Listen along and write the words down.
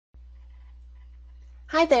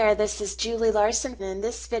Hi there, this is Julie Larson. In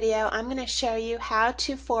this video, I'm going to show you how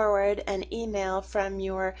to forward an email from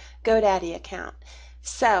your GoDaddy account.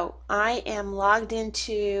 So, I am logged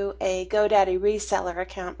into a GoDaddy reseller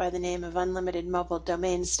account by the name of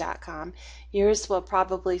unlimitedmobiledomains.com. Yours will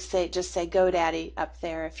probably just say GoDaddy up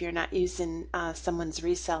there if you're not using someone's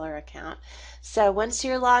reseller account. So, once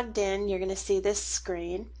you're logged in, you're going to see this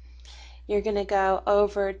screen. You're going to go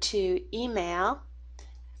over to Email,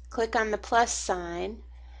 click on the plus sign,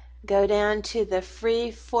 go down to the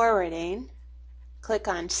free forwarding, click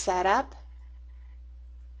on Setup,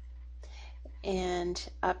 and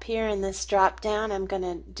up here in this drop down I'm going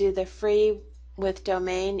to do the free with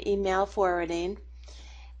domain email forwarding,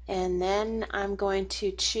 and then I'm going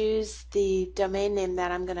to choose the domain name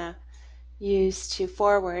that I'm going to use to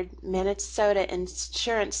forward,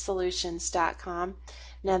 MinnesotaInsuranceSolutions.com.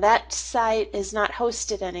 Now that site is not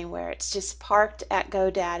hosted anywhere, it's just parked at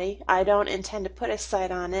GoDaddy. I don't intend to put a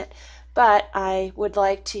site on it, but I would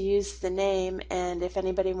like to use the name, and if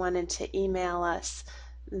anybody wanted to email us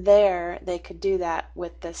there, they could do that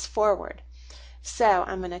with this forward. So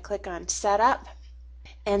I'm going to click on Setup,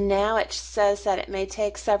 and now it says that it may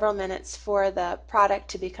take several minutes for the product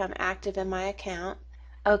to become active in my account.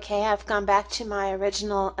 Okay, I've gone back to my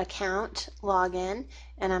original account login,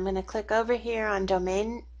 and I'm going to click over here on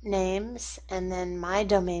domain names and then my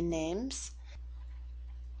domain names.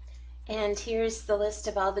 And here's the list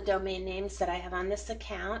of all the domain names that I have on this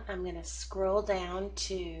account. I'm going to scroll down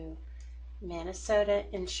to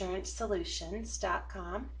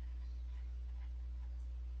MinnesotaInsuranceSolutions.com,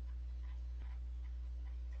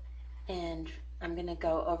 and I'm going to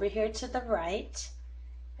go over here to the right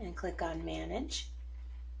and click on Manage.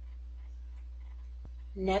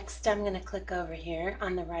 Next, I'm going to click over here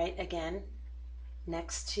on the right again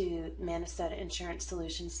next to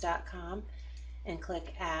MinnesotaInsuranceSolutions.com and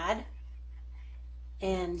click Add.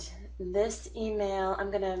 And this email,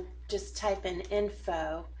 I'm going to just type in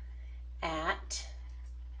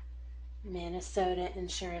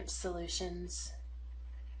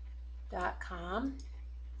info@MinnesotaInsuranceSolutions.com.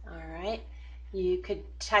 Alright, you could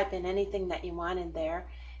type in anything that you wanted there,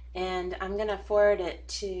 and I'm going to forward it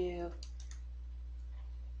to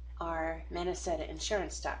our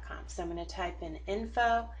MinnesotaInsurance.com. So I'm going to type in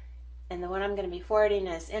info, and the one I'm going to be forwarding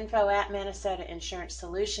is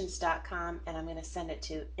info@MinnesotaInsuranceSolutions.com, and I'm going to send it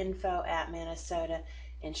to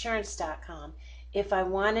info@MinnesotaInsurance.com. If I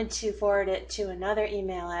wanted to forward it to another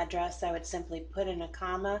email address, I would simply put in a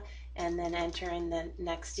comma and then enter in the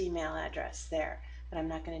next email address there, but I'm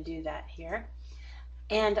not going to do that here.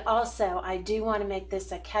 And also, I do want to make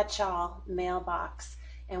this a catch-all mailbox.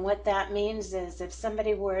 And what that means is if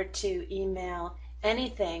somebody were to email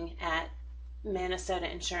anything at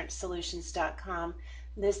MinnesotaInsuranceSolutions.com,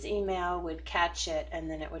 this email would catch it and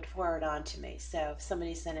then it would forward on to me. So if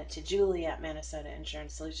somebody sent it to Julie at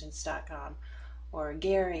MinnesotaInsuranceSolutions.com, or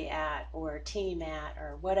Gary at, or team at,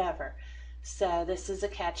 or whatever. So this is a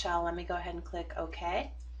catch-all. Let me go ahead and click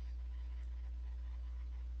OK.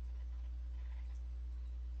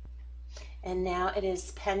 And now it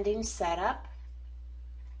is pending setup.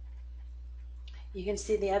 You can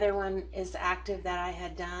see the other one is active that I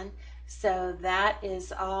had done. So that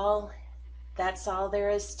is all. That's all there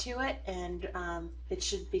is to it, and it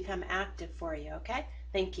should become active for you. Okay?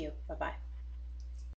 Thank you. Bye-bye.